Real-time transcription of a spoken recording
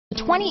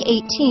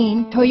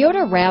2018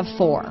 Toyota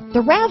RAV4. The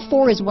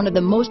RAV4 is one of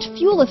the most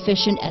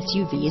fuel-efficient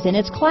SUVs in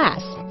its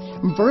class.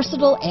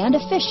 Versatile and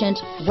efficient,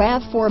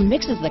 RAV4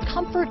 mixes the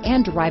comfort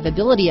and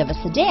drivability of a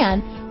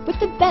sedan with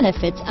the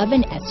benefits of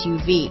an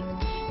SUV.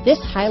 This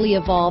highly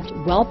evolved,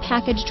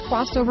 well-packaged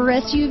crossover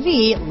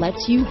SUV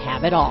lets you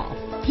have it all.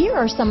 Here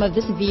are some of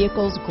this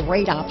vehicle's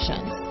great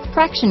options: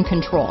 traction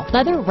control,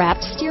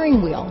 leather-wrapped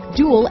steering wheel,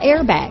 dual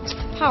airbags,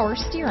 power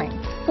steering,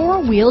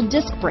 four-wheel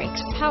disc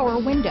brakes, power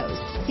windows,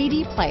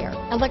 CD player,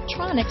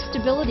 electronic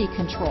stability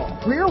control,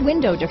 rear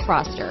window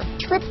defroster,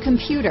 trip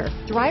computer,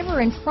 driver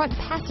and front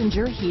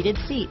passenger heated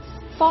seats,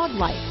 fog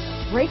lights,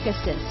 brake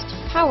assist,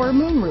 power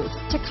moonroof,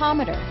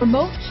 tachometer,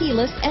 remote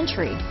keyless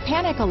entry,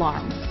 panic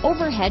alarm,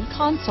 overhead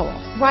console,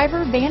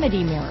 driver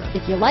vanity mirror.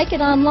 If you like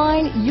it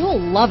online, you'll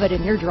love it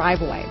in your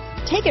driveway.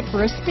 Take it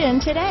for a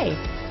spin today.